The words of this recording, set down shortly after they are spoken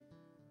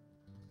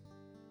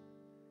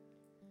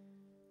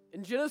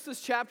In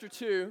Genesis chapter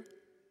 2,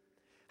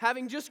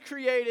 having just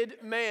created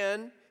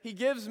man, he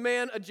gives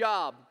man a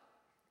job.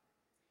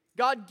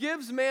 God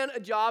gives man a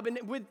job, and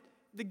with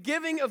the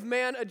giving of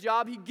man a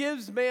job, he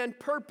gives man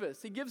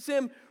purpose. He gives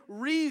him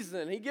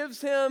reason. He gives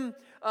him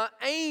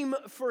aim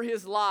for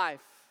his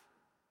life.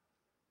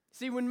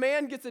 See, when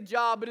man gets a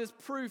job, it is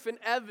proof and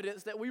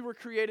evidence that we were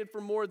created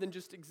for more than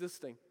just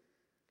existing.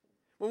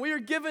 When we are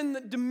given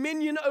the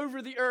dominion over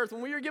the earth,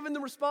 when we are given the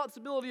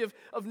responsibility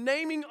of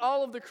naming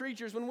all of the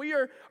creatures, when we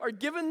are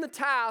given the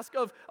task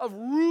of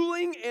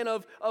ruling and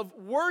of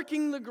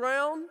working the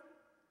ground,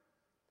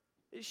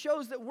 it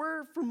shows that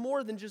we're for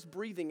more than just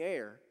breathing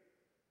air.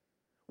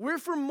 We're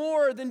for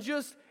more than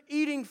just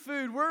eating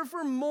food. We're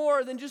for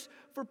more than just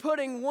for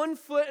putting one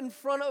foot in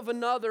front of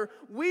another.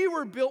 We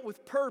were built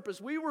with purpose.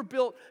 We were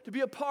built to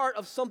be a part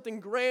of something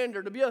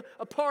grander, to be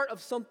a part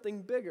of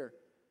something bigger.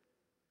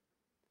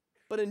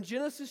 But in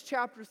Genesis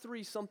chapter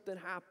 3, something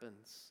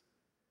happens.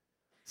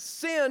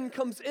 Sin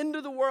comes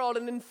into the world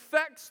and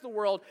infects the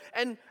world,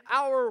 and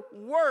our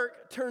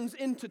work turns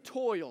into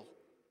toil.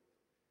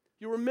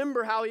 You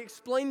remember how he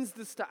explains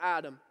this to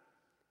Adam.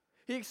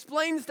 He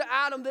explains to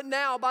Adam that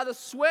now, by the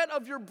sweat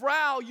of your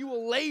brow, you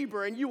will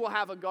labor and you will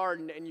have a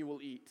garden and you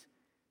will eat.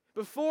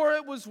 Before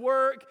it was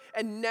work,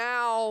 and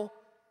now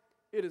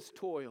it is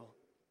toil.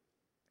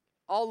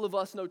 All of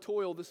us know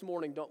toil this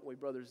morning, don't we,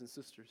 brothers and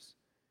sisters?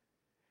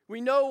 We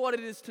know what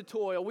it is to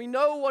toil. We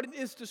know what it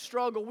is to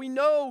struggle. We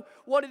know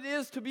what it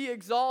is to be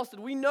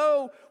exhausted. We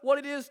know what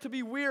it is to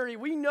be weary.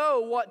 We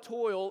know what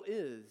toil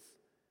is.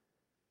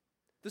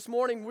 This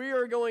morning we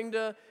are going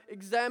to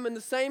examine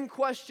the same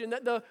question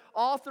that the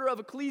author of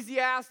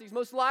Ecclesiastes,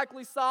 most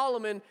likely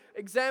Solomon,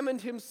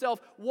 examined himself.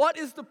 What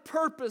is the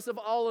purpose of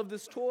all of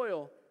this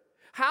toil?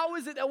 How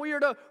is it that we are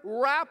to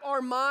wrap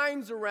our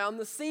minds around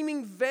the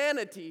seeming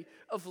vanity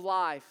of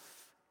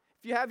life?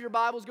 If you have your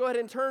Bibles, go ahead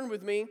and turn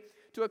with me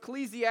to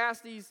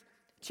Ecclesiastes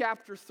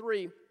chapter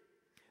 3.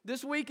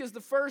 This week is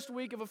the first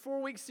week of a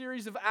 4-week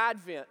series of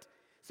Advent.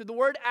 So the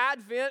word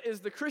Advent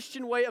is the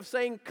Christian way of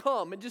saying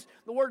come.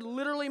 The word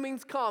literally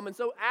means come. And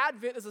so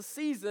Advent is a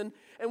season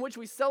in which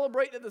we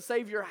celebrate that the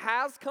Savior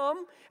has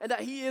come and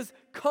that He is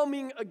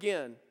coming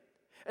again.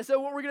 And so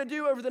what we're going to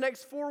do over the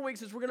next 4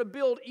 weeks is we're going to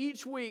build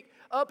each week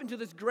up into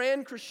this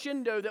grand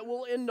crescendo that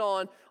we'll end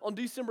on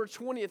December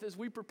 20th as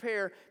we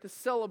prepare to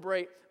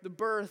celebrate the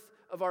birth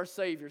of our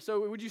Savior.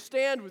 So would you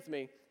stand with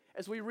me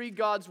as we read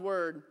God's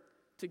Word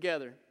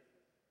together?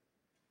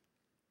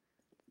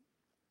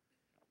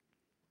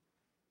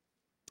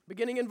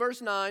 Beginning in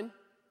verse 9,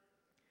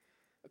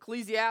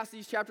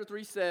 Ecclesiastes chapter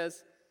 3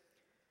 says,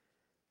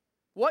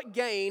 "What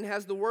gain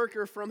has the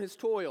worker from his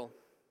toil?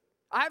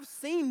 I have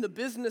seen the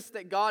business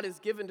that God has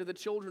given to the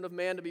children of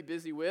man to be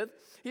busy with.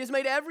 He has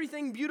made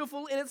everything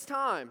beautiful in its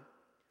time.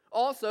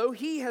 Also,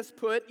 He has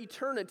put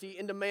eternity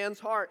into man's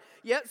heart,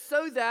 yet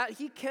so that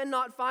he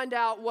cannot find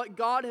out what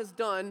God has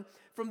done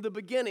from the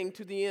beginning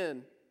to the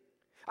end.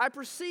 I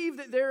perceive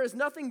that there is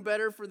nothing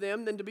better for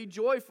them than to be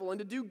joyful and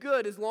to do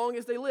good as long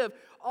as they live.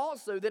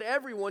 Also, that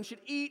everyone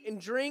should eat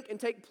and drink and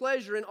take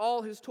pleasure in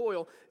all his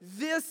toil.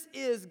 This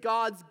is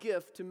God's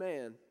gift to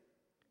man.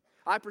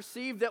 I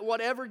perceive that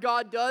whatever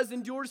God does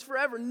endures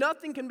forever.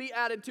 Nothing can be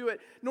added to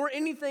it, nor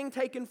anything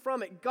taken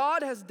from it.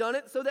 God has done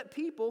it so that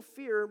people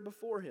fear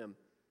before Him.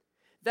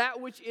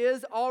 That which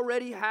is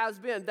already has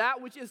been.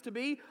 That which is to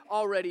be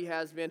already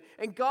has been.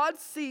 And God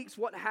seeks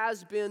what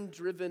has been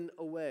driven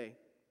away."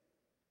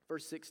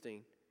 Verse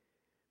 16.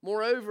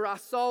 "Moreover, I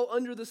saw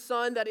under the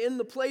sun that in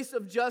the place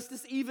of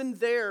justice, even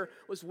there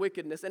was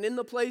wickedness. And in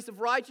the place of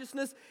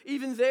righteousness,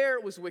 even there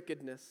was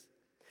wickedness.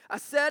 I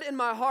said in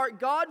my heart,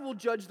 God will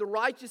judge the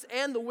righteous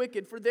and the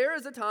wicked, for there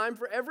is a time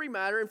for every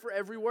matter and for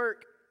every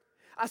work.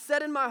 I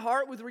said in my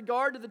heart with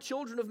regard to the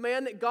children of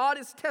man that God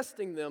is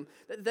testing them,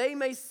 that they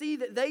may see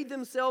that they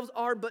themselves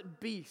are but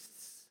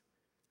beasts.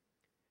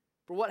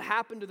 For what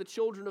happened to the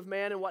children of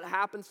man and what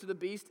happens to the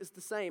beast is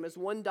the same. As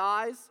one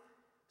dies,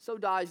 so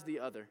dies the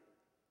other.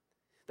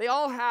 They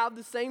all have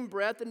the same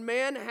breath, and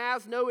man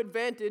has no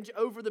advantage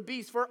over the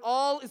beast, for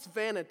all is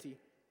vanity.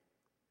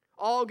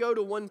 All go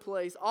to one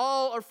place.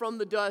 All are from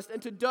the dust,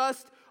 and to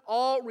dust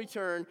all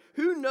return.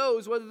 Who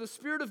knows whether the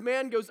spirit of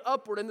man goes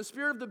upward and the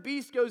spirit of the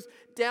beast goes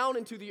down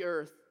into the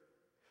earth?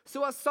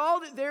 So I saw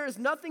that there is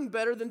nothing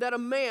better than that a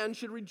man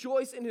should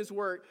rejoice in his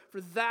work,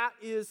 for that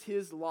is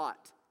his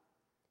lot.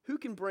 Who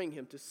can bring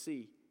him to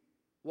see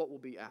what will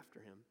be after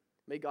him?"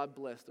 May God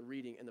bless the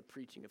reading and the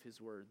preaching of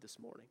His word this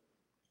morning.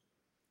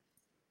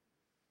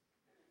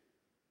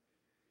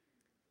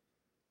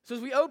 So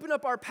as we open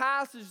up our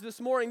passage this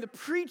morning, the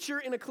preacher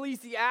in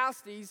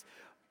Ecclesiastes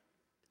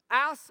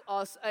asks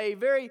us a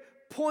very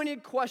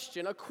pointed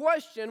question, a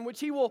question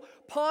which he will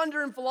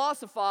ponder and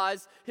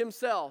philosophize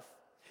himself.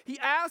 He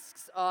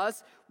asks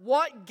us,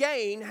 what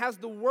gain has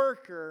the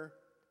worker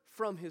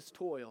from his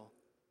toil?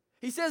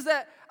 He says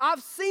that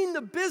I've seen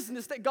the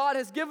business that God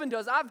has given to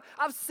us.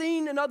 I've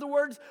seen, in other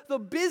words, the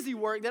busy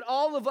work that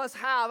all of us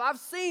have. I've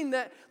seen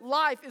that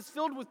life is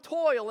filled with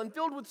toil and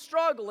filled with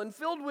struggle and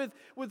filled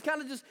with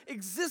kind of just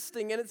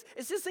existing. And it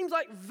just seems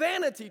like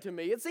vanity to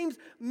me. It seems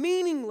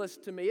meaningless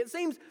to me. It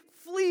seems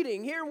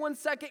fleeting. Here 1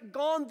 second,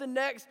 gone the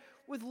next,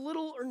 with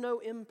little or no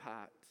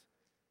impact.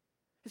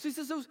 And so he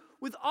says,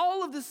 with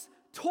all of this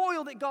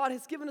toil that God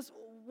has given us,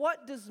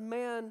 what does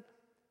man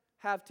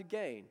have to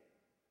gain?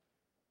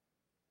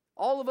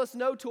 All of us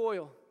know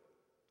toil.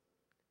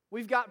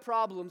 We've got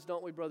problems,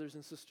 don't we, brothers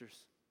and sisters?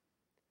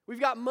 We've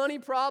got money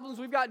problems,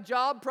 we've got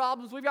job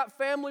problems, we've got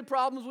family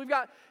problems, we've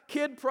got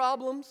kid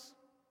problems.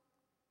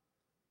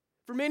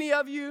 For many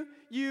of you,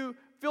 you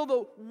feel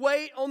the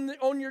weight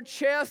on your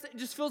chest. It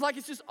just feels like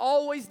it's just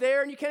always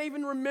there, and you can't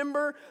even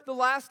remember the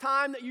last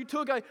time that you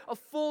took a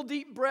full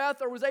deep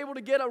breath or was able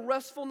to get a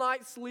restful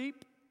night's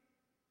sleep.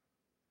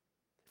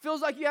 Feels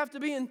like you have to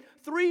be in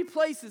 3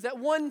 places at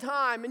one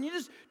time, and you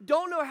just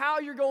don't know how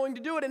you're going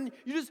to do it, and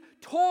you just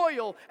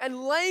toil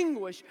and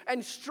languish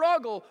and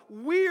struggle,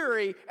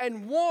 weary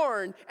and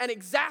worn and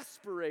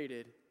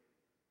exasperated.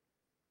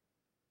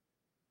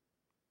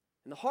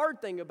 And the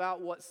hard thing about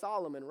what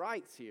Solomon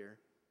writes here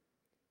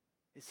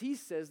is he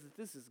says that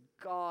this is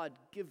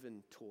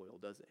God-given toil,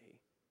 doesn't he?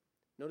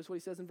 Notice what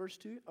he says in verse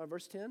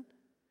 10?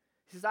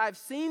 He says, I've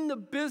seen the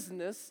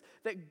business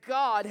that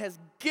God has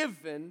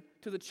given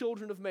to the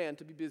children of man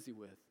to be busy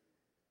with.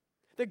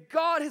 That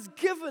God has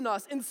given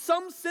us, in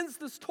some sense,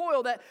 this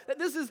toil, that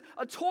this is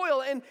a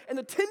toil. And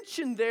the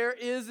tension there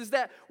is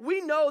that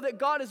we know that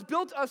God has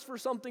built us for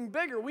something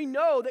bigger. We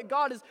know that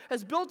God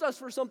has built us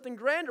for something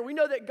grander. We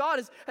know that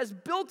God has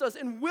built us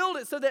and willed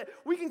it so that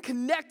we can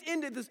connect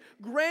into this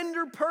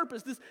grander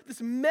purpose, this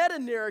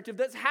meta-narrative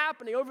that's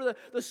happening over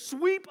the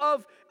sweep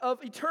of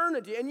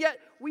eternity. And yet,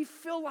 we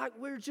feel like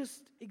we're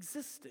just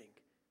existing.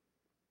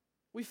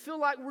 We feel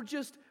like we're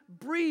just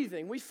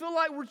breathing. We feel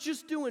like we're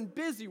just doing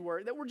busy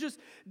work, that we're just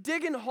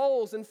digging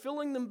holes and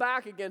filling them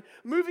back again,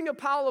 moving a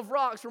pile of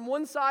rocks from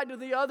one side to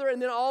the other and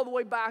then all the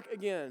way back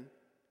again.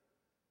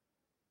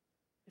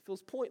 It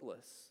feels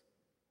pointless.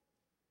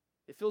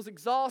 It feels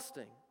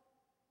exhausting.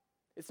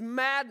 It's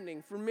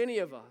maddening for many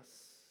of us.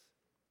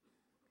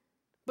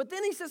 But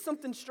then he says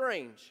something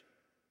strange.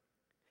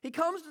 He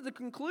comes to the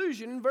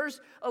conclusion in verse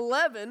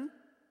 11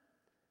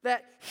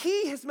 that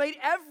he has made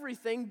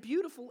everything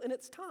beautiful in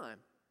its time.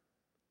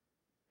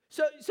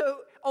 So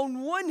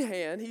on one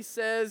hand, he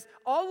says,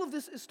 all of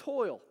this is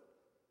toil.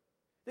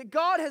 That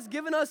God has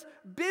given us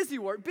busy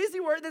work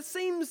that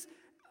seems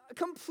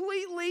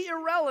completely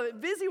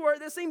irrelevant, busy work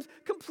that seems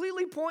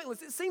completely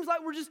pointless. It seems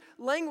like we're just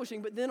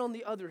languishing. But then on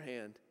the other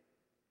hand,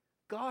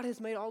 God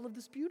has made all of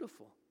this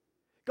beautiful.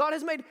 God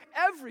has made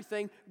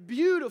everything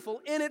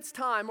beautiful in its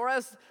time. Or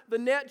as the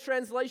Net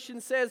translation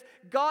says,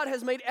 God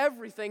has made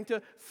everything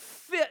to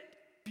fit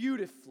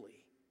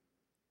beautifully.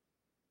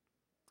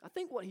 I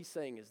think what he's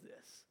saying is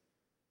this,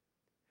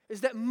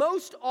 is that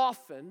most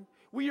often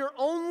we are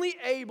only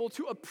able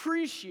to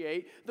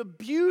appreciate the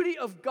beauty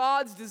of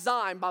God's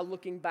design by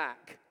looking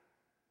back.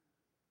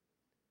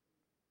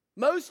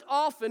 Most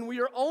often,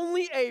 we are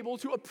only able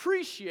to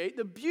appreciate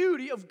the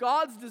beauty of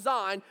God's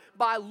design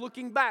by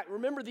looking back.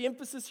 Remember, the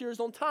emphasis here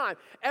is on time.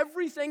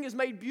 Everything is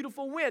made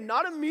beautiful when?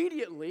 Not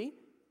immediately,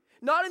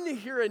 not in the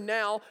here and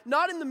now,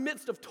 not in the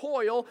midst of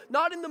toil,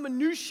 not in the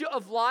minutia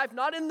of life,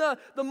 not in the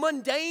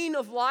mundane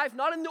of life,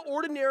 not in the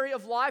ordinary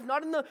of life,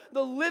 not in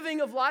the living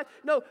of life.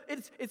 No,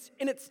 it's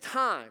in its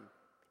time.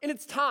 In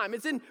its time.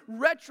 It's in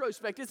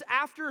retrospect. It's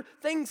after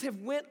things have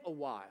went a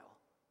while.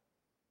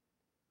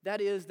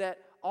 That is that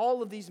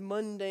all of these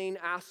mundane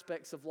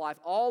aspects of life,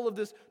 all of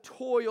this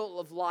toil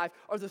of life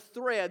are the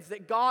threads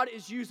that God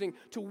is using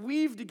to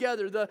weave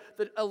together the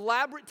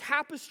elaborate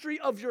tapestry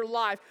of your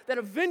life that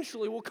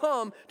eventually will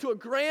come to a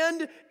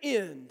grand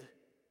end.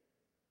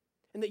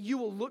 And that you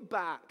will look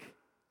back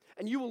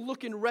and you will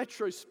look in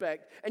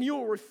retrospect and you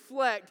will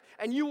reflect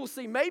and you will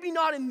see, maybe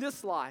not in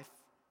this life,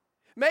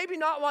 maybe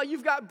not while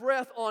you've got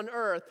breath on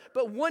earth,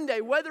 but one day,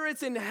 whether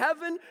it's in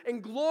heaven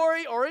and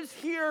glory or it's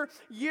here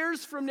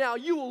years from now,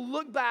 you will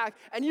look back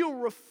and you will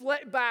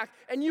reflect back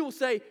and you will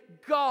say,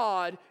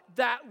 God,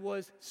 that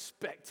was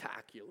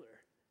spectacular,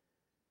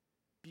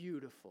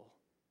 beautiful,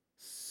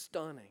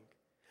 stunning.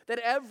 That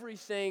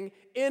everything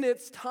in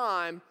its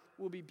time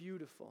will be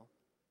beautiful.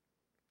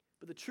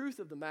 But the truth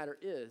of the matter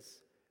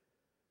is,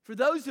 for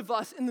those of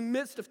us in the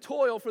midst of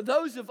toil, for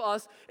those of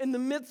us in the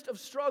midst of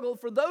struggle,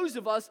 for those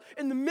of us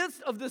in the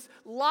midst of this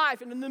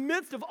life and in the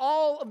midst of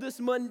all of this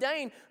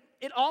mundane,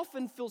 it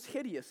often feels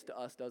hideous to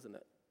us, doesn't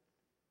it?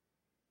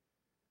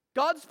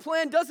 God's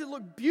plan doesn't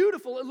look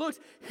beautiful, it looks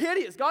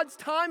hideous. God's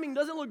timing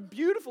doesn't look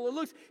beautiful, it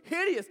looks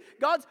hideous.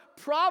 God's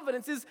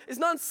providence is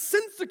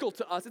nonsensical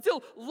to us. It's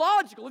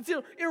illogical, it's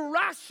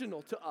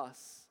irrational to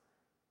us.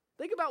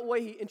 Think about the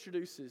way he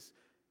introduces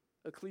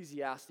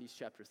Ecclesiastes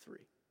chapter 3.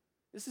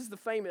 This is the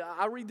famous,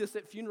 I read this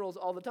at funerals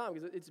all the time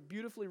because it's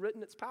beautifully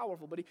written, it's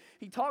powerful, but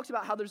he talks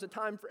about how there's a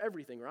time for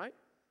everything, right?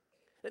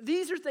 That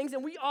these are things,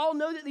 and we all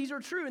know that these are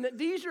true, and that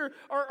these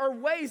are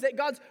ways that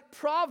God's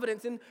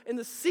providence in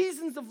the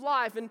seasons of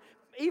life, and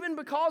even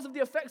because of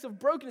the effects of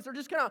brokenness, are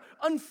just kind of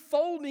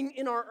unfolding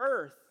in our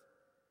earth.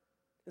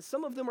 And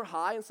some of them are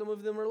high, and some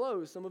of them are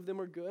low. Some of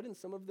them are good, and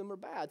some of them are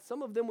bad.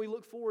 Some of them we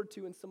look forward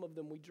to, and some of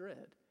them we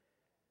dread.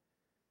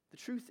 The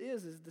truth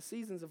is the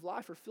seasons of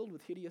life are filled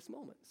with hideous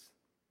moments.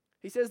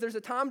 He says there's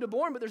a time to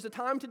born, but there's a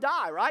time to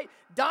die, right?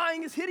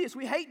 Dying is hideous.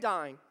 We hate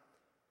dying.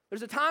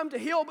 There's a time to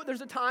heal, but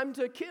there's a time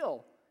to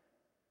kill.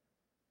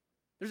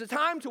 There's a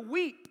time to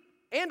weep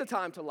and a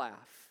time to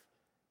laugh.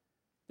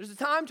 There's a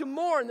time to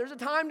mourn. There's a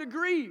time to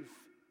grieve.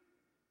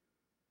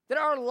 That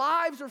our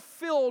lives are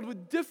filled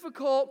with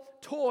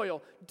difficult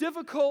toil,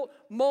 difficult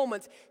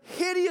moments,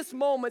 hideous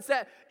moments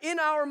that in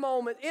our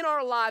moment, in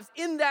our lives,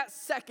 in that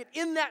second,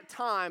 in that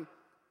time,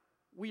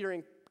 we are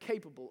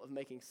incapable of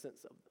making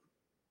sense of them.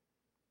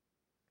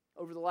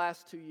 Over the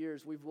last 2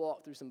 years, we've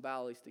walked through some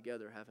valleys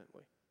together, haven't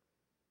we?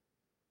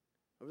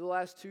 Over the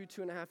last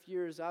 2.5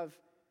 years, I've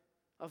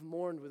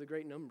mourned with a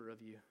great number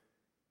of you.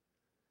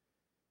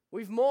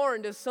 We've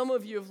mourned as some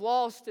of you have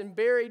lost and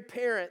buried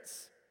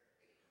parents.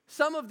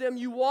 Some of them,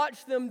 you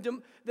watched them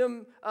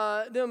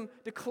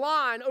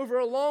decline over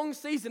a long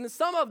season, and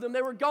some of them,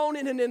 they were gone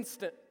in an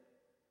instant.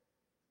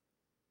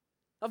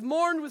 I've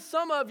mourned with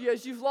some of you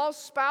as you've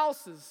lost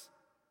spouses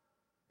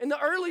in the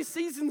early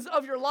seasons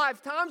of your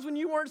life, times when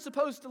you weren't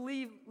supposed to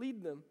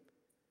lead them.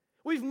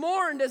 We've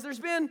mourned as there's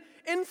been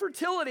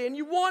infertility and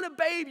you want a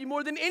baby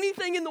more than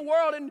anything in the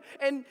world,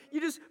 and you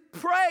just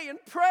pray and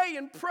pray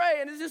and pray,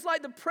 and it's just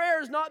like the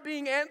prayer is not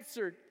being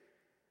answered.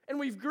 And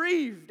we've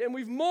grieved and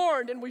we've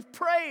mourned and we've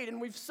prayed and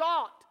we've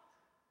sought.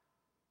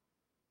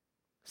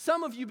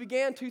 Some of you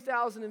began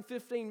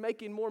 2015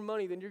 making more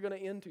money than you're going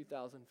to end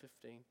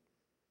 2015.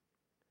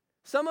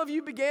 Some of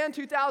you began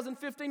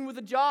 2015 with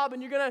a job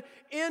and you're going to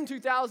end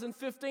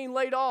 2015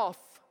 laid off.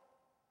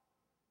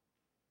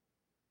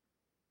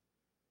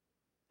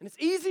 And it's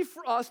easy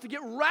for us to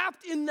get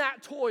wrapped in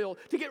that toil,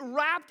 to get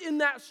wrapped in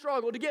that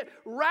struggle, to get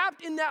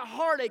wrapped in that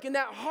heartache and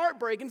that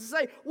heartbreak, and to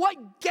say,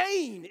 what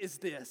gain is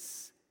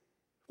this?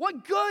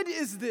 What good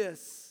is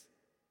this?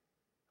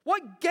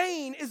 What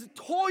gain is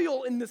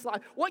toil in this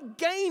life? What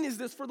gain is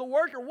this for the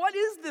worker? What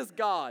is this,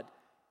 God?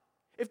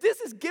 If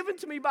this is given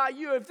to me by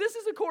you, if this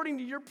is according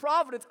to your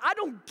providence, I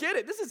don't get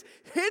it. This is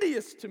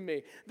hideous to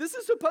me. This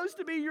is supposed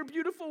to be your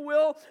beautiful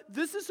will.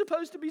 This is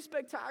supposed to be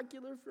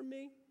spectacular for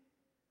me.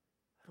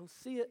 I don't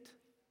see it.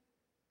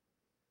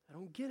 I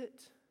don't get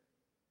it.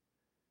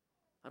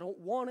 I don't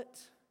want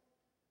it.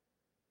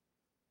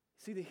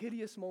 See, the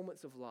hideous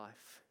moments of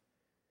life,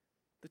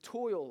 the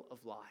toil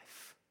of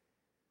life,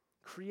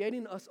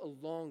 creating us a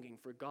longing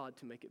for God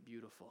to make it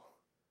beautiful.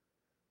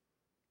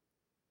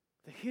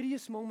 The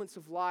hideous moments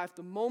of life,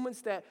 the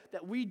moments that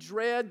we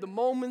dread, the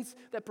moments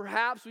that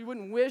perhaps we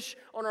wouldn't wish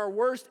on our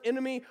worst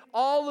enemy,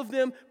 all of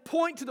them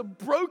point to the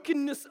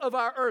brokenness of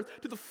our earth,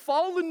 to the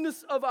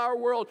fallenness of our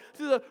world,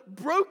 to the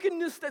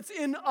brokenness that's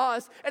in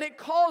us, and it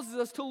causes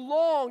us to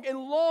long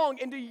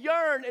and to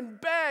yearn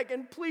and beg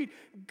and plead,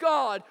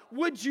 God,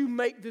 would you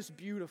make this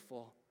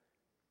beautiful?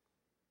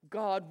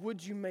 God,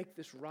 would you make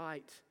this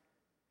right?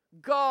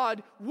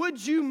 God,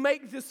 would you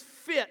make this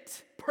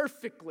fit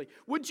perfectly?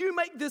 Would you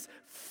make this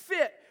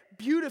fit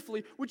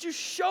beautifully? Would you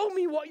show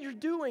me what you're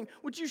doing?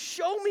 Would you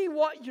show me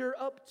what you're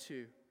up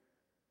to?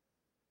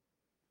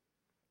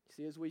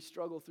 See, as we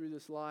struggle through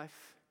this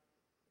life,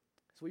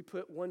 as we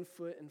put one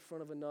foot in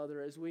front of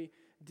another, as we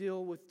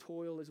deal with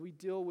toil, as we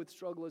deal with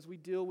struggle, as we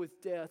deal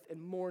with death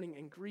and mourning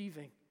and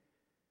grieving,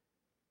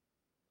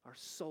 our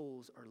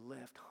souls are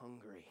left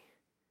hungry.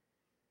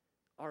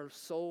 Our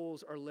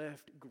souls are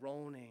left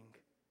groaning.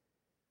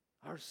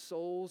 Our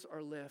souls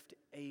are left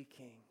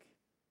aching.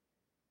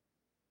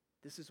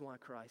 This is why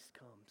Christ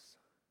comes.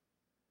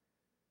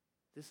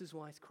 This is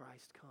why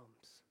Christ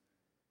comes.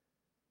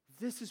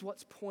 This is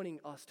what's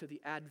pointing us to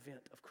the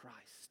advent of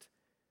Christ.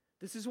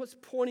 This is what's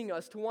pointing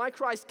us to why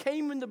Christ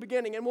came in the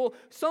beginning and will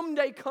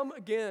someday come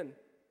again.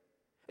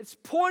 It's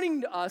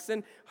pointing to us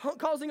and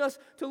causing us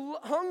to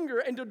hunger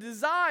and to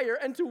desire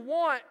and to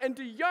want and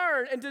to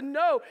yearn and to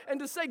know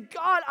and to say,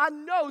 God, I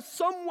know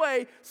some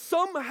way,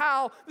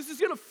 somehow, this is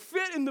going to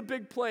fit in the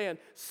big plan.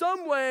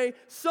 Some way,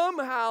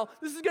 somehow,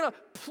 this is going to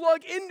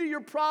plug into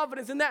your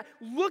providence, and that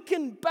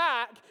looking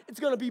back, it's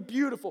going to be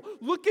beautiful.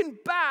 Looking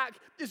back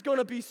is going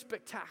to be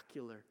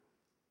spectacular.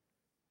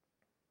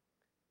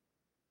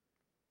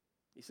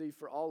 You see,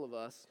 for all of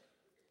us,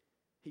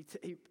 He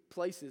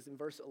places, in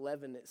verse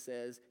 11 it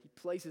says, he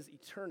places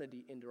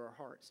eternity into our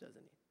hearts,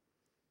 doesn't he?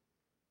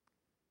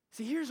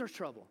 See, here's our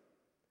trouble.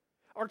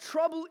 Our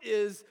trouble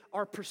is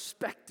our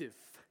perspective.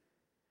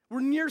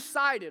 We're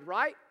nearsighted,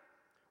 right?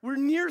 We're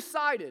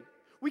nearsighted.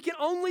 We can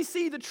only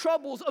see the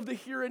troubles of the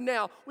here and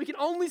now. We can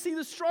only see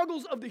the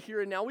struggles of the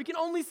here and now. We can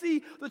only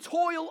see the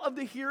toil of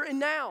the here and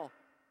now.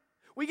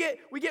 We get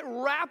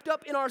wrapped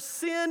up in our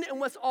sin,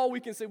 and that's all we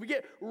can see. We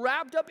get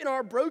wrapped up in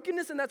our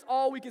brokenness, and that's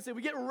all we can see.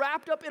 We get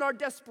wrapped up in our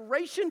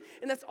desperation,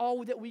 and that's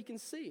all that we can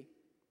see.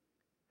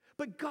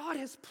 But God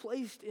has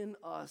placed in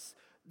us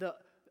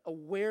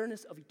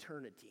awareness of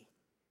eternity.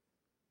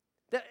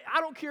 That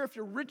I don't care if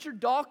you're Richard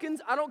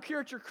Dawkins, I don't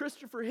care if you're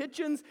Christopher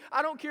Hitchens,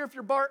 I don't care if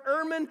you're Bart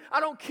Ehrman, I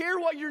don't care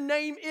what your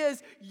name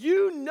is,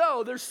 you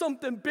know there's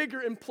something bigger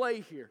in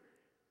play here.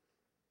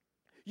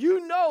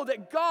 You know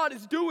that God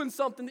is doing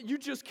something that you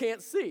just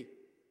can't see.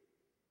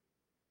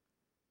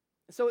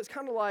 And so it's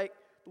kind of like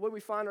the way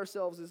we find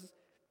ourselves is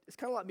it's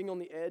kind of like being on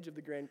the edge of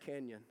the Grand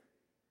Canyon.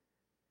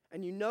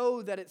 And you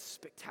know that it's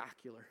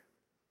spectacular.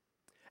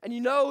 And you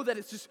know that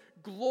it's just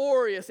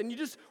glorious, and you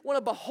just want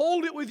to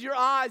behold it with your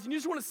eyes, and you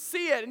just want to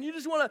see it, and you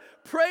just want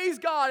to praise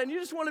God, and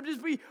you just want to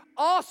just be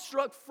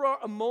awestruck for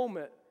a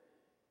moment.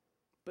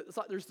 But it's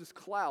like there's this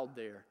cloud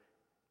there,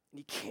 and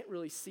you can't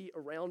really see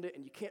around it,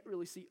 and you can't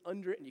really see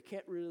under it, and you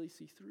can't really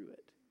see through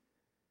it.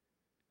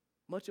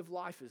 Much of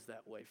life is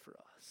that way for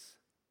us.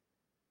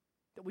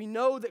 That we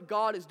know that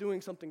God is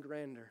doing something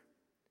grander.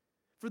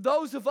 For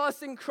those of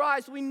us in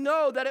Christ, we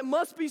know that it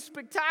must be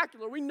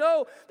spectacular. We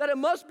know that it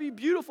must be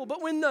beautiful.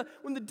 But when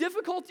the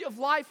difficulty of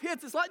life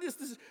hits, it's like this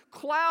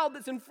cloud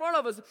that's in front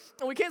of us,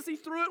 and we can't see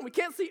through it, and we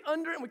can't see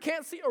under it, and we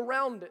can't see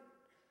around it.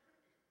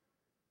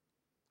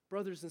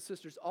 Brothers and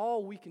sisters,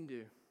 all we can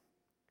do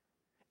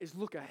is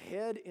look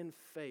ahead in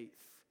faith,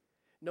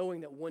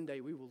 knowing that one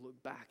day we will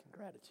look back in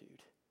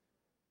gratitude.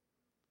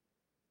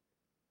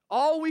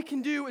 All we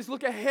can do is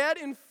look ahead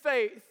in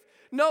faith,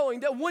 knowing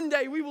that one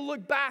day we will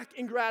look back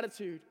in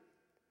gratitude.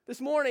 This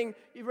morning,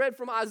 you read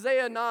from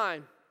Isaiah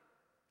 9.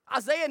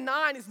 Isaiah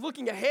 9 is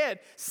looking ahead,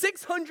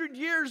 600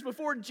 years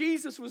before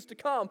Jesus was to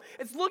come.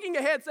 It's looking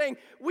ahead saying,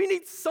 we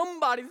need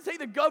somebody to take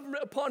the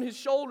government upon his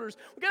shoulders.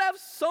 We've got to have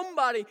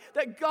somebody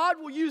that God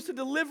will use to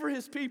deliver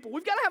his people.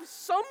 We've got to have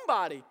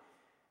somebody.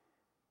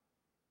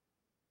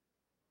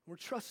 We're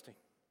trusting.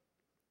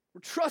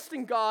 We're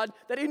trusting God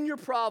that in your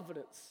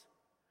providence,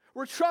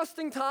 we're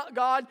trusting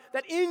God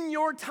that in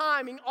your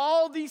timing,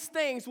 all these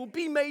things will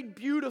be made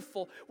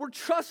beautiful. We're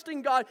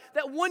trusting God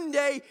that one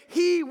day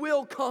he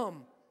will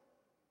come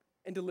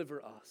and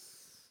deliver us.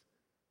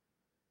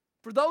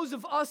 For those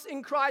of us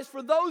in Christ,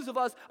 for those of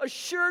us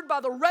assured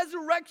by the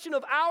resurrection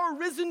of our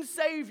risen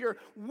Savior,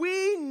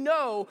 we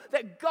know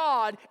that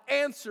God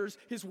answers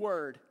his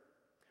word.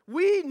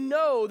 We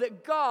know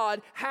that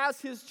God has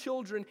his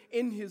children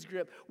in his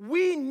grip.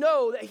 We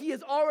know that he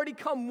has already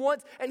come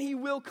once and he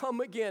will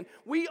come again.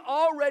 We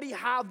already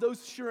have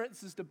those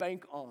assurances to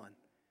bank on.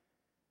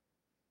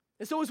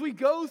 And so as we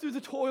go through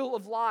the toil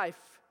of life,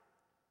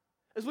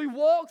 as we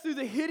walk through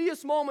the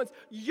hideous moments,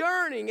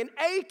 yearning and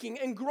aching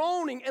and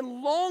groaning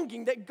and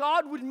longing that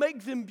God would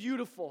make them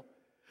beautiful,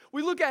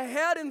 we look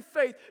ahead in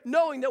faith,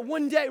 knowing that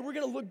one day we're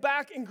going to look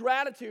back in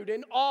gratitude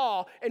and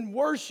awe and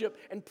worship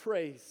and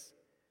praise.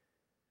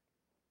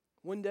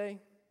 One day,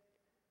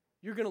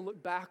 you're going to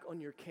look back on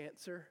your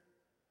cancer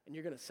and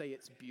you're going to say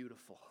it's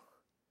beautiful.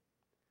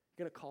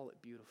 You're going to call it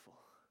beautiful.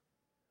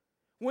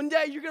 One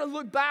day, you're going to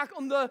look back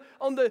on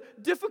the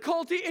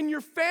difficulty in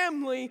your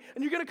family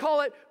and you're going to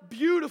call it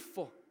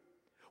beautiful.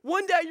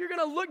 One day, you're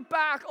going to look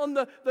back on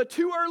the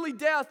too early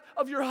death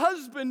of your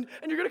husband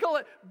and you're going to call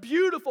it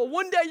beautiful.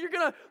 One day, you're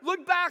going to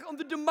look back on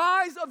the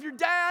demise of your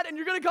dad and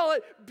you're going to call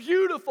it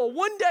beautiful.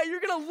 One day,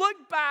 you're going to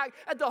look back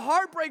at the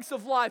heartbreaks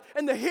of life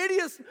and the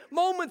hideous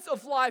moments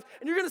of life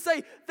and you're going to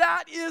say,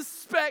 that is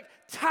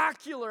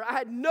spectacular. I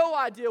had no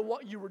idea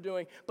what you were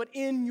doing, but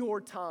in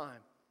your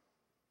time,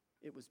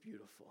 it was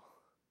beautiful.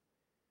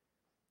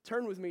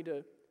 Turn with me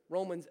to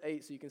Romans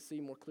 8 so you can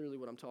see more clearly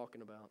what I'm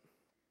talking about.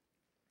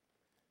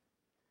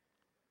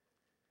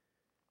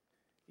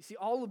 You see,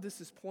 all of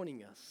this is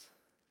pointing us.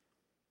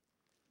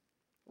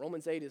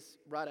 Romans 8 is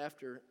right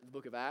after the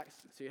book of Acts.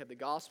 So you have the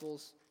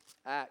Gospels,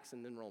 Acts,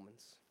 and then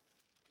Romans.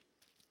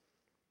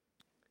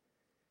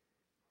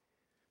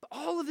 But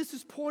all of this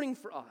is pointing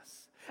for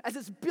us. As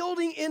it's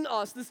building in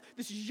us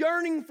this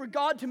yearning for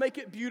God to make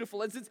it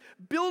beautiful. As it's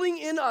building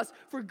in us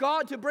for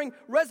God to bring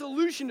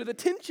resolution to the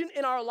tension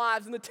in our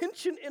lives and the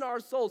tension in our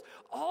souls.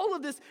 All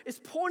of this is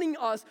pointing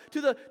us to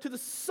the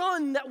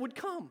Son that would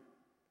come.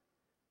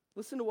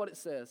 Listen to what it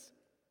says.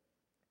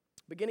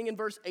 Beginning in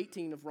verse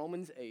 18 of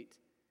Romans 8.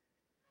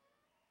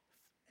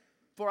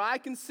 For I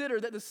consider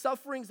that the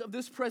sufferings of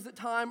this present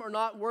time are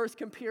not worth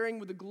comparing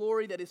with the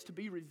glory that is to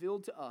be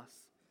revealed to us.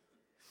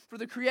 For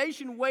the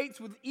creation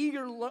waits with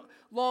eager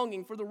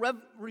longing for the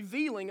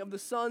revealing of the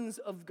sons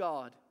of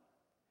God.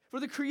 For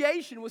the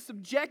creation was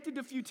subjected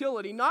to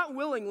futility, not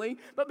willingly,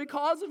 but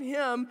because of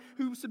him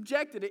who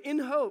subjected it, in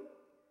hope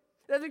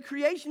that the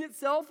creation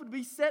itself would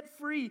be set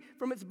free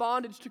from its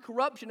bondage to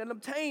corruption and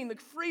obtain the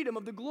freedom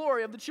of the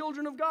glory of the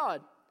children of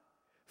God.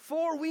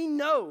 For we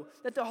know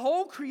that the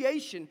whole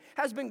creation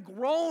has been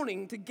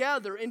groaning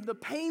together in the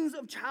pains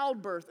of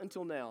childbirth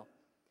until now.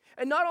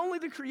 And not only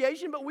the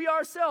creation, but we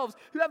ourselves,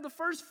 who have the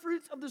first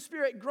fruits of the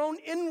Spirit, groan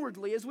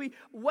inwardly as we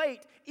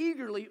wait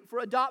eagerly for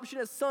adoption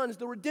as sons,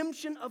 the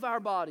redemption of our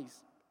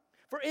bodies.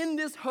 For in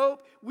this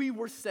hope we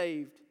were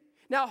saved.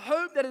 Now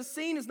hope that is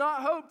seen is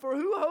not hope, for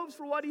who hopes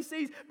for what he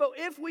sees? But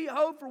if we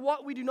hope for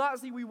what we do not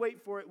see, we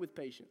wait for it with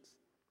patience.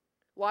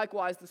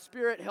 Likewise, the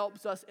Spirit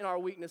helps us in our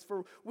weakness,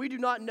 for we do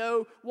not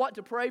know what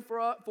to pray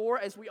for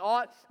as we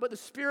ought, but the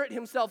Spirit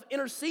himself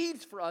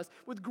intercedes for us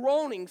with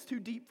groanings too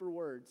deep for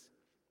words.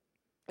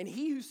 And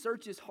he who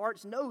searches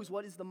hearts knows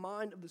what is the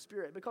mind of the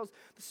Spirit, because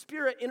the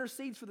Spirit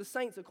intercedes for the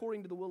saints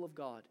according to the will of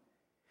God.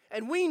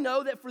 And we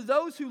know that for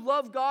those who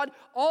love God,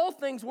 all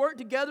things work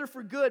together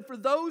for good, for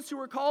those who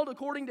are called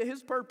according to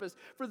his purpose.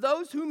 For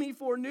those whom he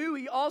foreknew,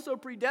 he also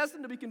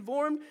predestined to be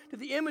conformed to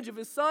the image of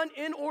his Son,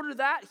 in order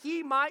that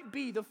he might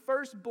be the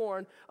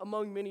firstborn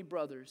among many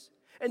brothers.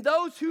 And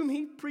those whom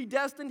he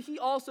predestined, he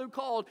also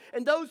called.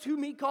 And those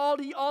whom he called,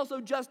 he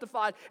also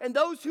justified. And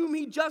those whom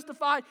he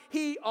justified,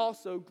 he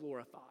also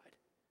glorified.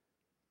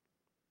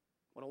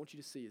 What I want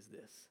you to see is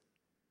this.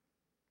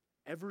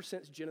 Ever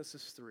since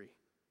Genesis 3,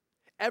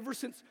 ever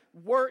since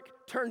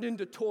work turned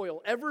into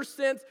toil, ever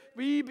since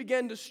we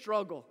began to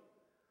struggle,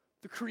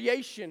 the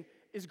creation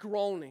is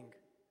groaning.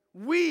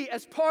 We,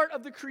 as part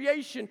of the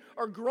creation,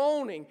 are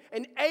groaning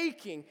and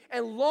aching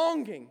and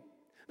longing.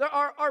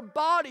 Our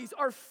bodies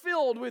are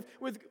filled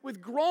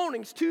with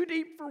groanings too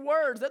deep for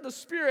words that the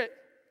Spirit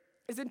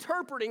is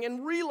interpreting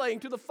and relaying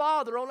to the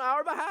Father on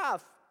our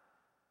behalf.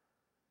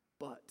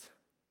 But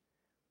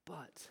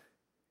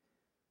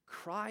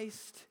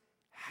Christ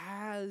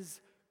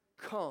has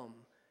come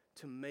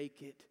to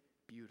make it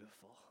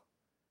beautiful.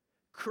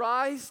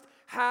 Christ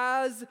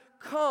has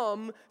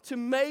come to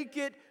make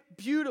it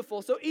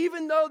beautiful. So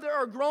even though there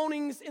are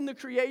groanings in the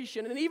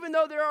creation, and even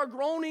though there are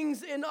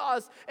groanings in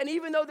us, and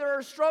even though there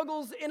are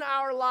struggles in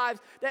our lives,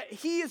 that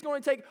he is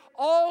going to take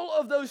all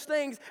of those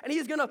things and he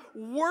is going to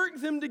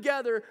work them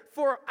together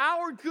for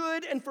our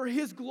good and for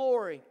his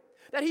glory.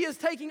 That he is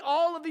taking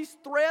all of these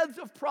threads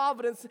of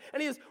providence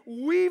and he is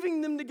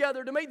weaving them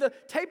together to make the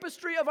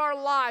tapestry of our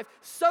life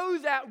so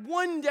that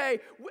one day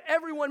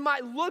everyone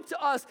might look to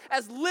us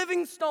as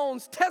living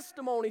stones,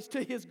 testimonies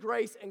to his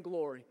grace and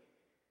glory.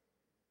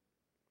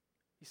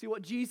 You see,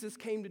 what Jesus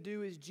came to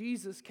do is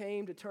Jesus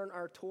came to turn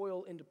our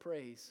toil into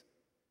praise.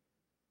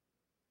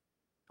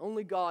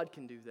 Only God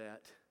can do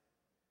that.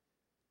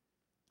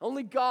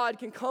 Only God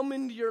can come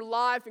into your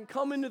life and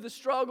come into the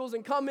struggles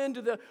and come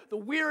into the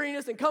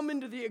weariness and come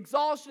into the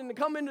exhaustion and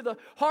come into the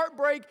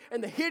heartbreak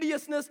and the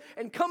hideousness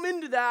and come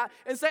into that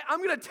and say,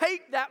 I'm going to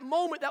take that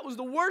moment that was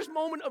the worst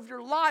moment of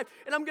your life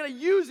and I'm going to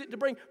use it to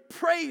bring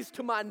praise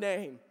to my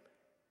name.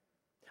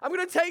 I'm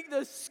going to take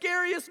the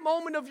scariest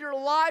moment of your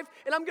life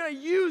and I'm going to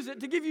use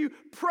it to give you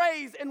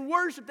praise and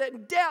worship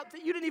that depth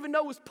that you didn't even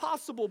know was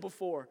possible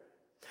before.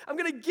 I'm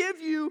going to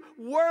give you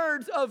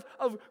words of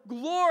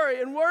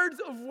glory and words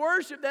of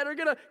worship that are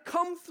going to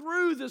come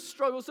through this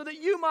struggle so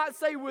that you might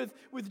say with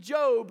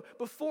Job,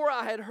 before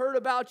I had heard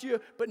about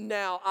you, but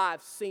now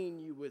I've seen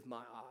you with my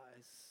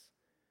eyes.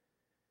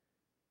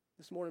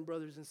 This morning,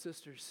 brothers and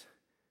sisters,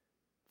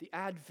 the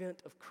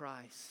advent of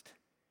Christ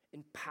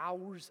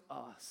empowers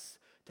us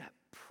to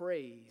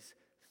praise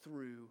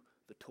through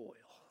the toil.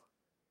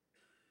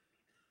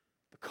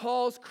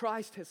 Because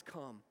Christ has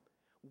come,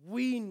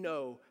 we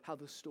know how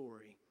the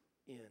story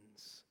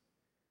ends.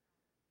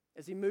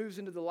 As he moves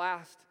into the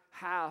last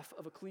half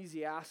of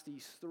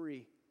Ecclesiastes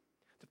 3,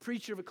 the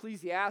preacher of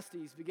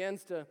Ecclesiastes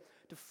begins to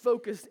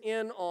focus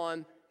in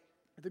on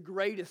the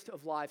greatest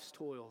of life's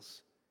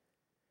toils.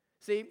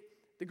 See,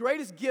 the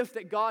greatest gift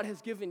that God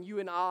has given you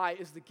and I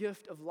is the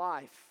gift of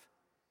life.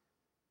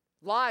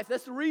 Life,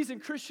 that's the reason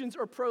Christians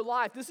are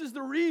pro-life. This is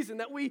the reason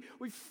that we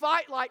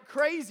fight like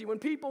crazy when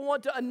people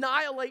want to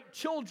annihilate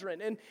children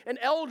and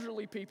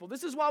elderly people.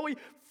 This is why we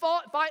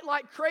fight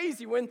like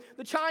crazy when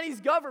the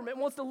Chinese government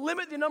wants to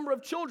limit the number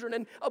of children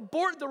and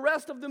abort the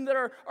rest of them that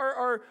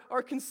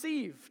are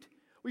conceived.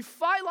 We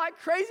fight like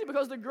crazy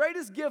because the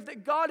greatest gift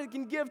that God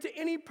can give to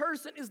any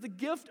person is the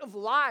gift of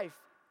life.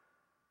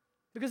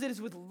 Because it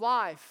is with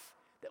life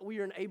that we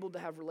are enabled to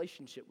have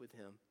relationship with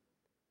him.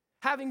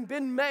 Having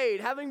been made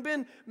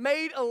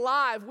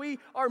alive, we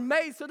are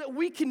made so that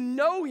we can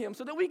know him,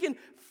 so that we can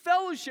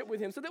fellowship with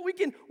him, so that we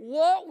can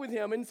walk with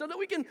him, and so that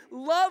we can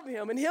love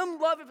him, and him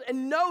love him,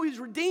 and know his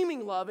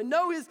redeeming love, and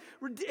know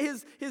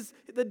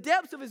the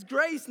depths of his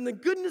grace and the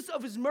goodness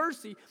of his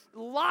mercy.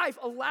 Life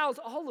allows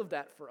all of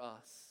that for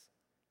us.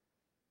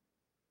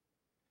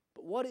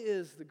 But what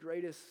is the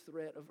greatest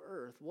threat of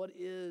earth? What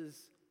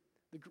is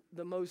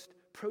the most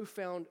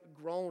profound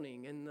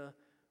groaning and the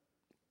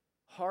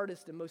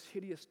hardest and most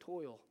hideous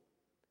toil?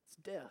 It's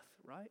death,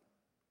 right?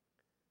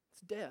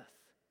 It's death.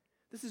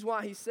 This is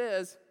why he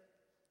says,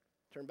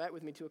 turn back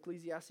with me to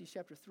Ecclesiastes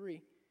chapter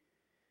 3,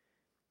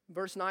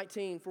 verse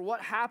 19. For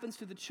what happens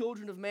to the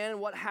children of man and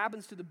what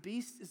happens to the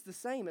beasts is the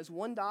same. As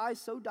one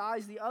dies, so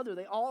dies the other.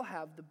 They all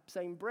have the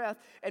same breath,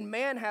 and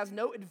man has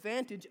no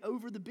advantage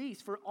over the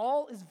beast, for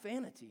all is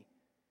vanity.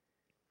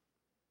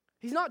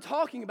 He's not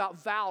talking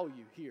about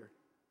value here.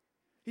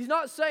 He's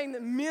not saying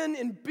that men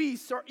and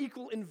beasts are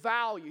equal in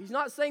value. He's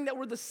not saying that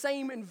we're the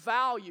same in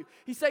value.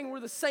 He's saying we're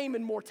the same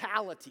in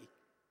mortality.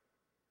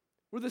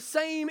 We're the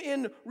same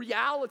in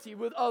reality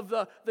of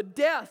the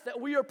death that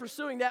we are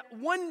pursuing, that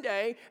one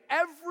day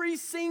every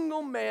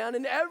single man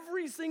and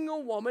every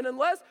single woman,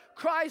 unless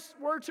Christ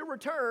were to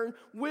return,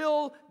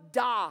 will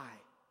die.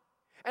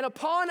 And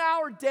upon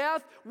our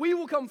death, we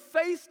will come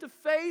face to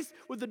face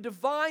with the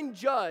divine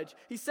judge.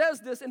 He says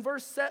this in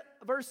verse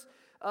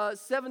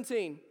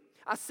 17.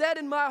 I said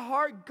in my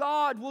heart,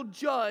 God will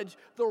judge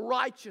the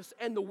righteous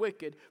and the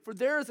wicked, for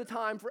there is a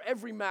time for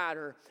every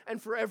matter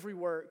and for every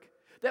work.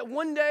 That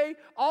one day,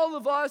 all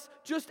of us,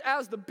 just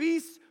as the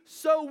beasts,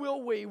 so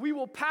will we. We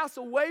will pass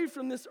away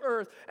from this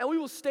earth, and we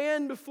will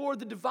stand before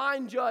the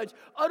divine judge,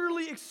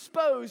 utterly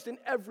exposed in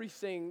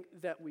everything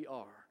that we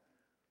are.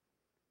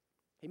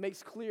 He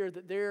makes clear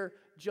that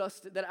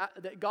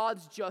that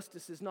God's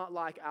justice is not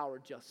like our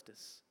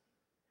justice.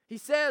 He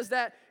says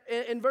that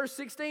in verse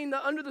 16,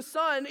 that under the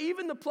sun,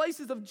 even the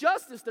places of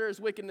justice there is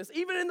wickedness.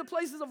 Even in the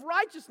places of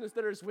righteousness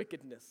there is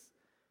wickedness.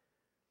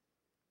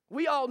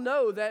 We all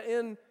know that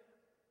in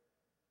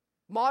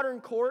modern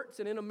courts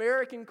and in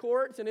American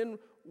courts and in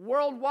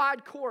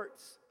worldwide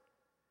courts,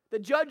 the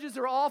judges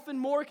are often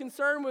more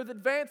concerned with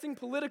advancing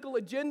political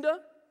agenda,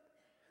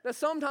 that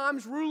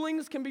sometimes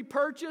rulings can be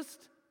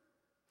purchased,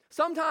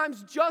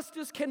 sometimes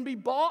justice can be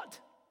bought.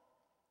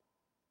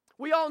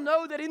 We all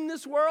know that in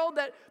this world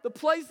that the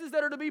places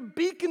that are to be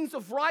beacons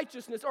of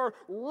righteousness are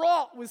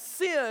wrought with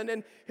sin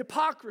and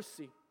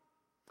hypocrisy.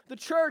 The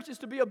church is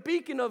to be a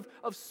beacon of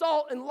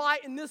salt and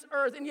light in this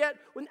earth, and yet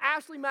when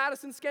Ashley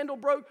Madison scandal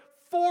broke,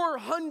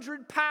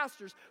 400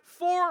 pastors,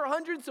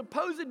 400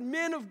 supposed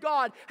men of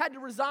God had to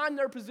resign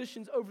their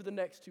positions over the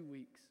next 2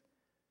 weeks.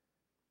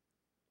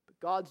 But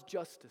God's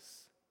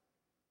justice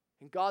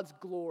and God's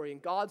glory and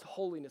God's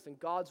holiness and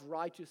God's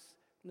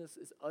righteousness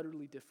is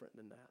utterly different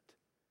than that.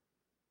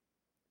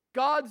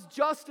 God's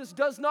justice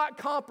does not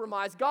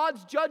compromise.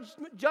 God's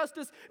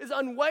justice is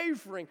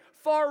unwavering,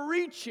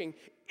 far-reaching,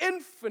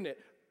 infinite,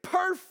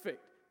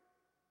 perfect.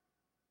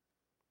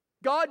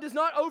 God does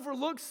not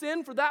overlook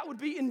sin, for that would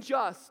be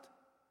unjust.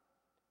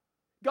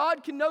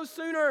 God can no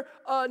sooner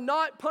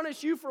not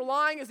punish you for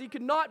lying as he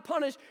could not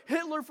punish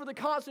Hitler for the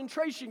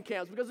concentration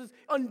camps, because it's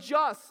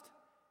unjust.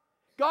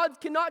 God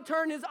cannot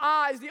turn his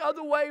eyes the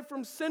other way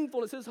from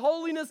sinfulness. His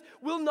holiness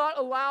will not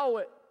allow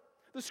it.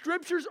 The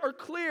scriptures are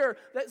clear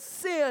that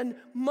sin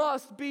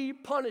must be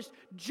punished.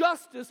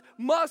 Justice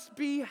must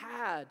be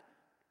had.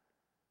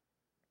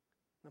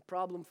 The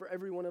problem for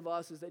every one of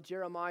us is that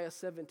Jeremiah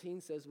 17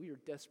 says we are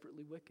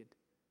desperately wicked.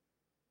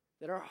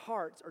 That our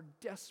hearts are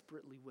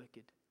desperately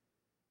wicked.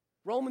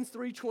 Romans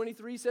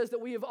 3:23 says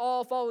that we have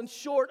all fallen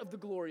short of the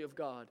glory of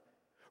God.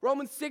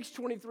 Romans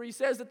 6:23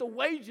 says that the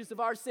wages of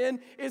our sin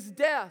is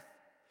death.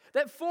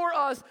 That for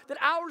us,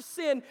 that our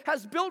sin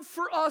has built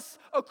for us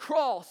a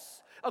cross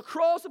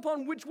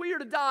upon which we are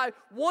to die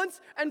once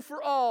and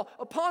for all,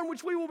 upon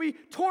which we will be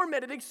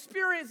tormented,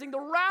 experiencing the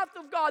wrath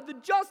of God, the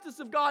justice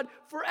of God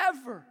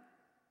forever.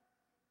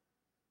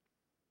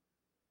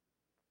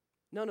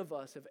 None of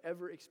us have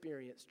ever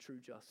experienced true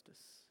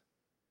justice.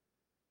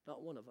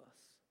 Not one of us.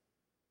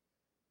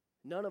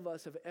 None of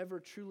us have ever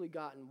truly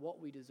gotten what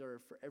we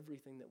deserve for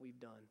everything that we've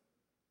done.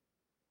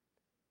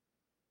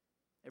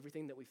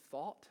 Everything that we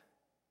thought,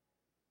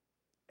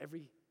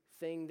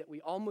 everything that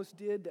we almost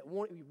did that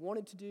we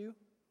wanted to do,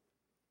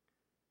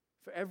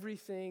 for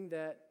everything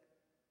that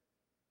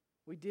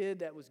we did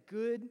that was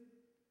good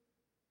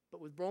but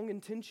with wrong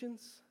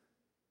intentions,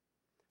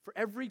 for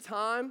every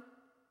time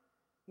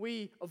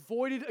we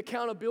avoided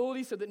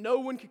accountability so that no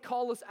one could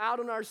call us out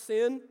on our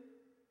sin,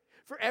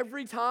 for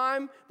every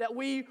time that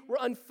we were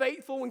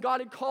unfaithful when God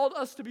had called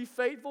us to be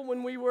faithful,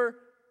 when we were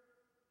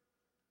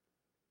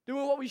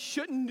doing what we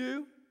shouldn't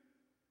do.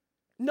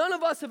 None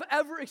of us have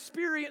ever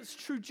experienced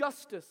true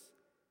justice.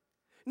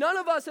 None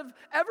of us have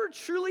ever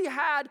truly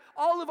had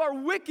all of our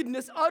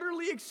wickedness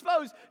utterly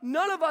exposed.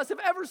 None of us have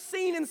ever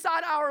seen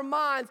inside our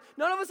minds.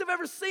 None of us have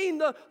ever seen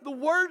the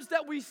words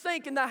that we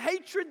think and the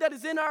hatred that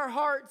is in our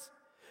hearts.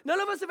 None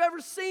of us have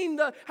ever seen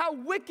how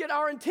wicked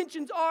our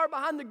intentions are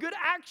behind the good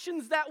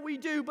actions that we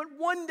do. But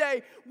one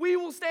day we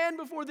will stand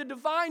before the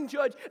divine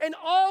judge and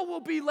all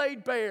will be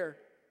laid bare.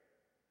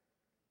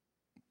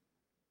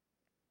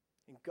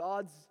 And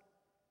God's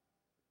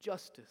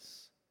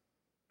justice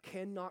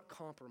cannot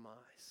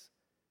compromise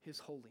his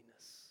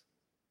holiness.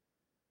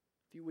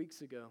 A few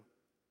weeks ago,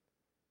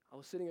 I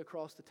was sitting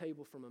across the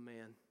table from a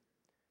man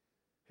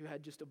who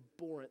had just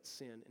abhorrent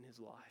sin in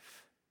his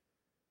life.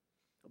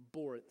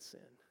 Abhorrent sin.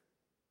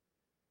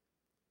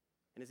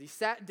 And as he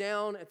sat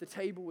down at the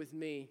table with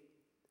me,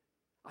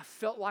 I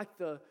felt like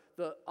the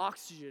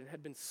oxygen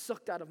had been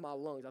sucked out of my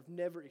lungs. I've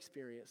never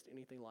experienced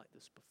anything like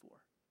this before.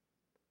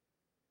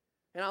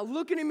 And I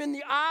look at him in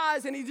the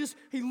eyes, and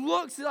he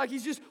looks like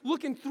he's just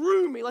looking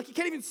through me, like he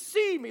can't even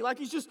see me, like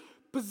he's just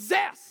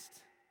possessed.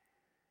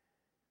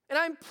 And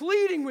I'm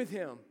pleading with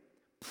him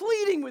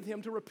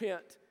to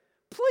repent,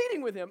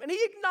 pleading with him. And he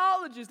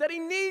acknowledges that he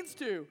needs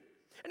to.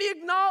 And he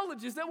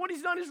acknowledges that what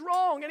he's done is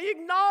wrong. And he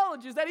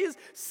acknowledges that he has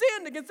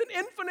sinned against an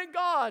infinite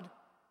God.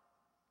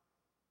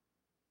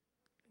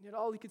 And yet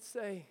all he could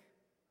say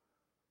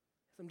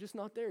is, I'm just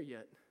not there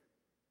yet.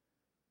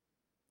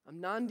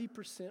 I'm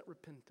 90%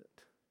 repentant.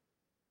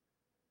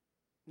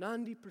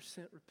 90%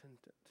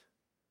 repentant.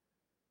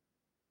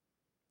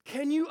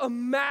 Can you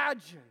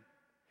imagine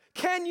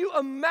Can you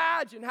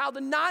imagine how the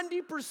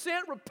 90%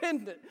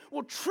 repentant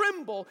will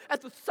tremble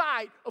at the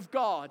sight of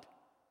God?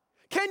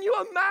 Can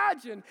you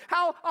imagine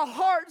how a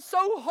heart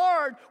so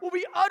hard will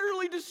be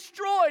utterly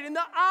destroyed in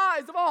the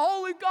eyes of a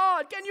holy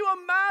God? Can you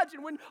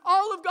imagine when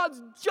all of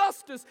God's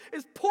justice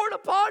is poured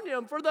upon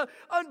him for the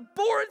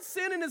abhorrent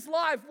sin in his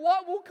life,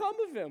 what will come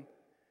of him?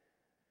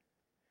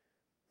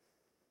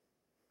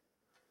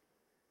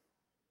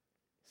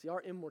 See,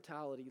 our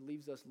immortality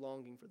leaves us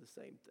longing for the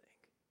same thing.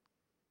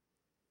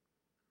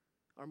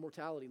 Our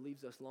mortality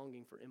leaves us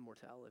longing for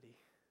immortality.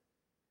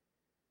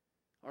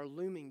 Our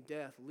looming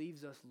death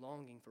leaves us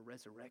longing for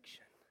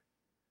resurrection.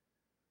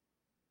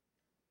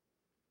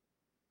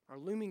 Our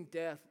looming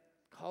death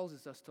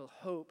causes us to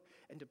hope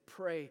and to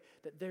pray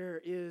that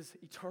there is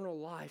eternal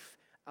life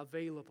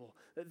available,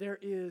 that there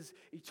is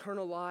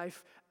eternal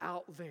life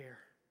out there.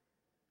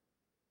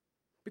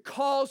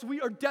 Because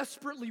we are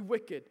desperately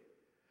wicked,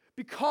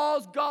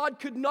 because God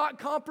could not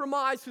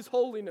compromise his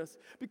holiness,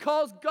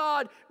 because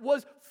God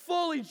was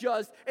fully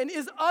just and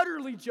is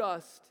utterly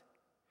just,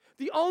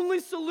 the only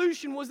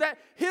solution was that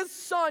his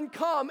son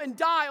come and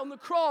die on the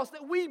cross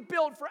that we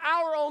built for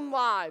our own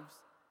lives.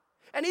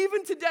 And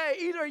even today,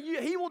 either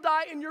he will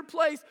die in your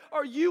place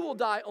or you will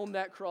die on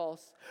that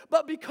cross.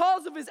 But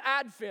because of his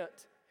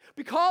advent,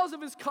 because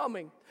of his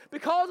coming,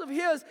 because of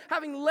his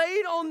having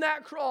laid on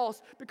that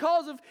cross,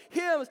 because of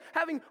him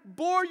having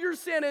bore your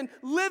sin and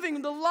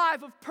living the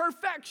life of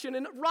perfection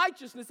and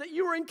righteousness that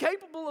you were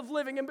incapable of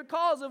living, and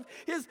because of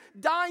his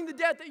dying the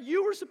death that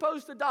you were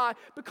supposed to die,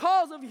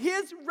 because of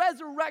his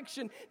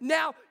resurrection,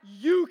 now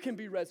you can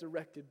be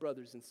resurrected,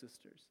 brothers and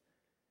sisters.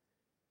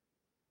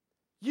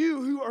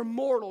 You who are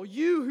mortal,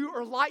 you who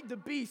are like the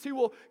beast, who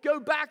will go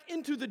back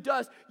into the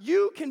dust,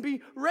 you can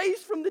be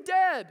raised from the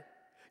dead.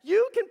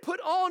 You can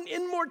put on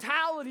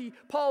immortality,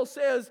 Paul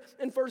says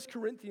in 1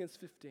 Corinthians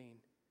 15.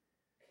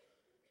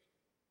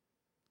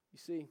 You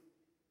see,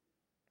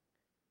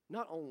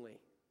 not only,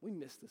 we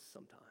miss this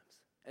sometimes,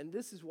 and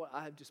this is what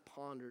I have just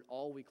pondered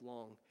all week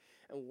long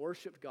and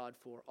worshiped God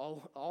for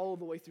all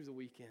the way through the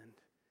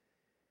weekend.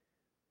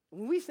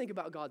 When we think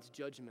about God's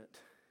judgment,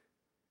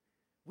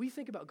 we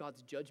think about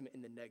God's judgment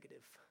in the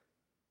negative.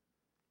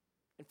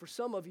 And for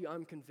some of you,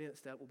 I'm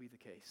convinced that will be the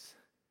case.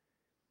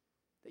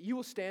 That you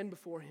will stand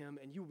before him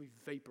and you will be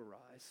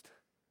vaporized.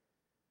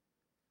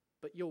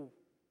 But you'll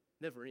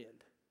never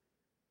end.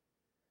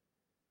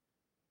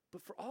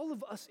 But for all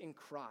of us in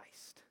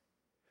Christ,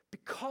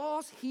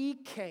 because he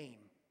came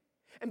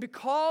and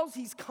because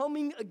he's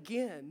coming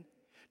again,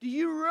 do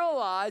you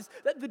realize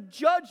that the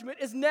judgment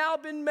has now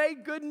been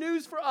made good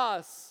news for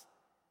us?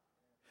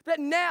 That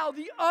now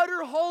the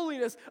utter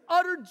holiness,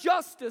 utter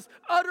justice,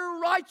 utter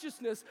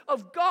righteousness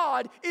of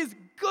God is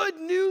good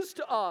news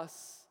to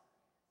us.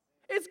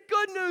 It's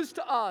good news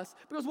to us.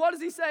 Because what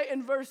does he say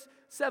in verse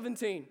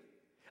 17?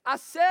 I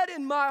said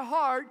in my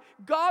heart,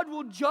 God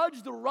will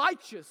judge the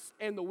righteous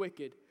and the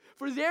wicked.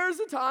 For there is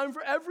a time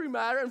for every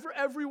matter and for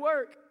every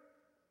work.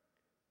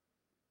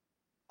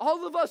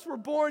 All of us were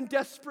born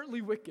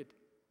desperately wicked.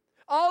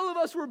 All of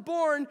us were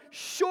born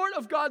short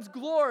of God's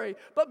glory,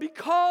 but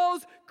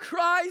because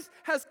Christ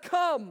has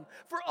come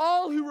for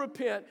all who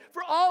repent,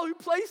 for all who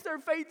place their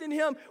faith in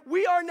him,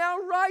 we are now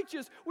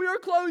righteous. We are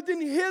clothed in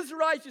his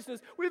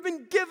righteousness. We've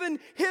been given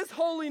his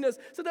holiness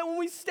so that when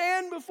we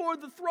stand before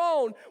the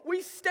throne,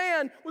 we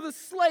stand with a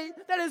slate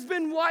that has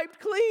been wiped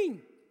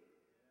clean.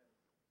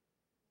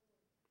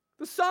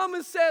 The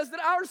psalmist says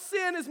that our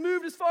sin is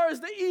moved as far as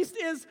the east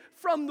is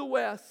from the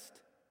west.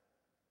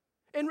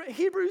 In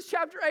Hebrews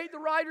chapter 8, the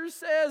writer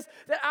says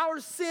that our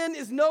sin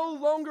is no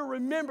longer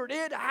remembered.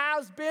 It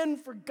has been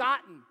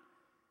forgotten.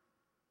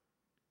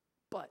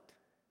 But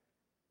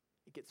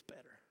it gets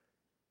better.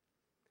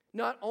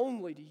 Not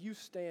only do you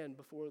stand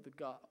before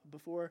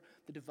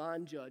the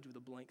divine judge with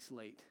a blank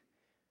slate,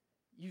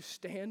 you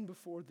stand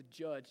before the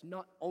judge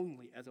not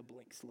only as a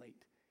blank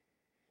slate.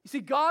 You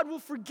see, God will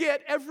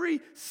forget every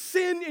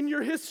sin in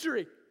your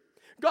history.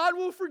 God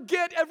will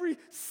forget every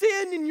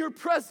sin in your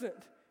present.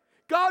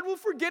 God will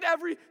forget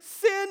every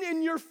sin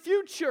in your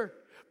future,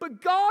 but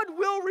God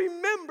will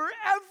remember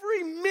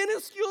every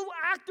minuscule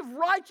act of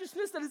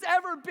righteousness that has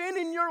ever been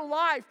in your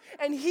life,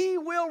 and he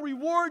will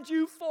reward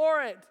you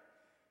for it.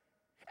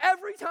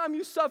 Every time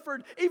you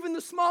suffered even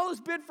the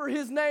smallest bit for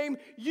his name,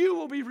 you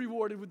will be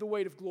rewarded with the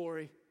weight of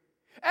glory.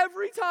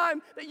 Every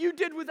time that you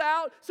did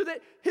without so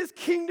that his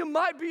kingdom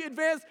might be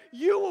advanced,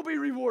 you will be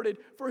rewarded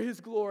for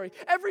his glory.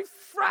 Every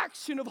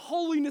fraction of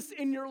holiness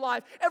in your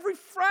life, every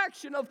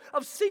fraction of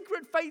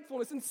secret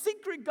faithfulness and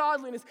secret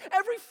godliness,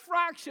 every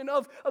fraction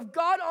of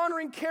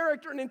God-honoring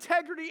character and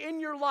integrity in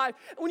your life,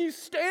 when you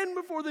stand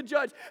before the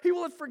judge, he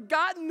will have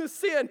forgotten the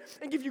sin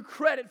and give you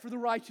credit for the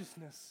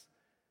righteousness.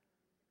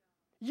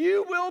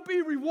 You will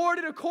be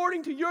rewarded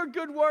according to your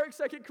good works,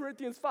 2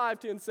 Corinthians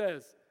 5:10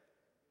 says.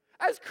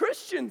 As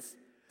Christians,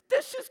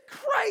 this is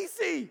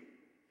crazy.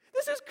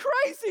 This is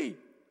crazy.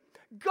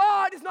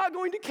 God is not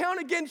going to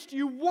count against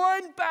you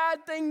one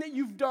bad thing that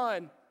you've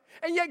done.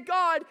 And yet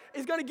God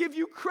is going to give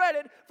you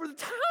credit for the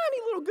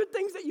tiny little good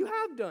things that you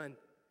have done.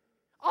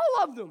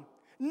 All of them.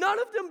 None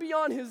of them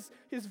beyond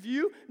his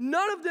view.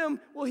 None of them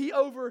will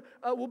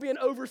be an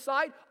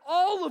oversight.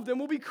 All of them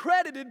will be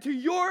credited to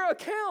your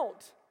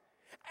account.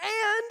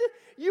 And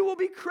you will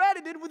be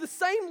credited with the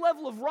same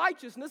level of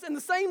righteousness and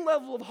the same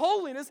level of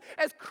holiness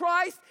as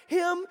Christ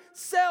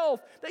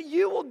himself, that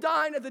you will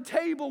dine at the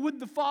table with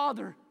the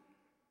Father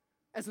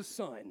as a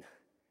son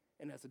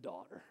and as a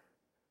daughter.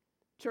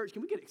 Church,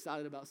 can we get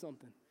excited about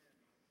something?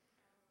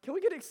 Can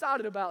we get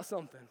excited about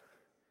something?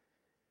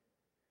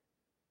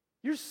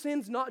 Your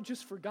sin's not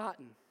just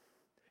forgotten.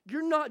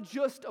 You're not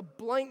just a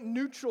blank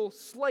neutral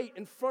slate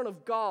in front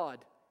of God.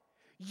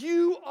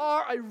 You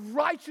are a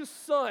righteous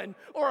son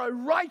or a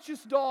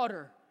righteous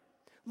daughter.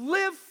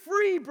 Live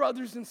free,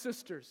 brothers and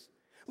sisters.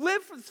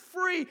 Live as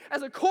free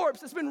as a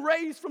corpse that's been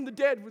raised from the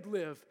dead would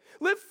live.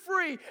 Live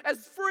free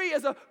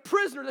as a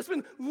prisoner that's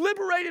been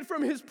liberated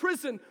from his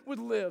prison would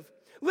live.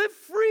 Live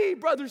free,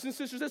 brothers and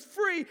sisters, as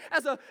free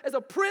as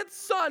a prince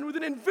son with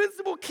an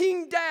invincible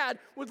king dad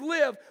would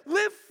live.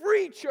 Live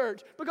free,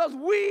 church, because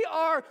we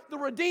are the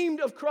redeemed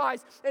of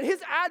Christ. And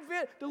his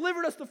advent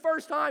delivered us the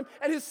first time,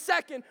 and his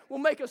second will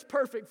make us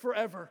perfect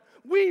forever.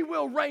 We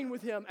will reign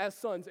with him as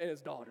sons and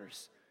as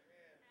daughters.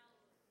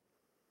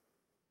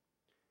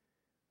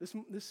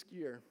 This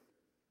year,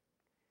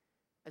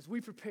 as we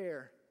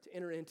prepare to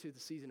enter into the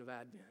season of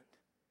Advent,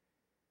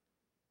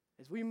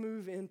 as we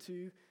move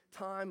into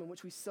time in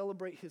which we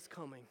celebrate his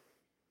coming,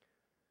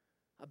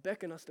 I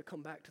beckon us to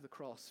come back to the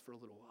cross for a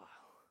little while.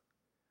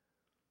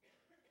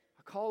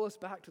 I call us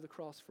back to the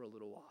cross for a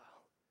little while.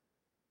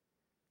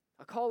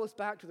 I call us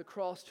back to the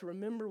cross to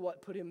remember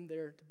what put him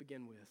there to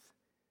begin with.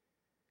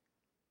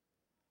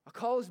 I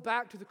call us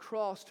back to the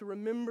cross to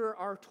remember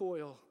our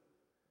toil,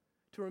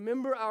 to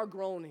remember our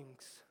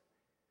groanings,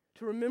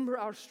 to remember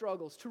our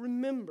struggles, to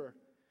remember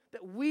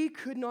that we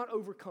could not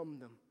overcome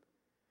them,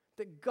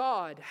 that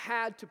God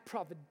had to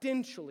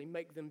providentially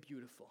make them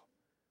beautiful.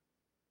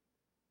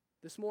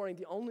 This morning,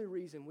 the only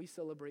reason we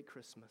celebrate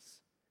Christmas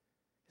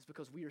is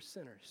because we are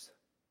sinners.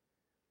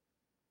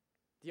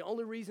 The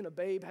only reason a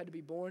babe had to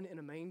be born in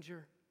a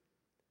manger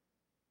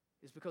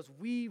is because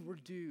we were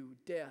due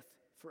death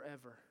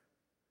forever.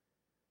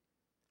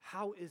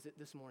 How is it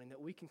this morning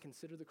that we can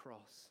consider the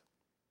cross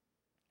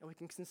and we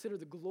can consider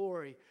the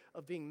glory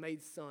of being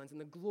made sons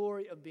and the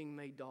glory of being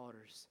made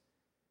daughters,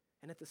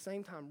 and at the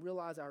same time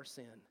realize our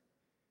sin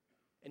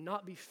and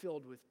not be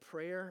filled with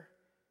prayer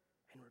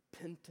and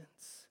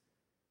repentance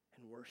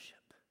and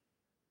worship?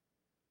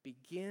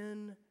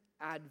 Begin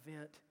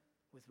Advent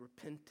with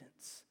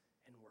repentance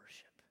and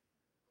worship.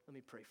 Let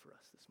me pray for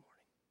us this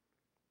morning.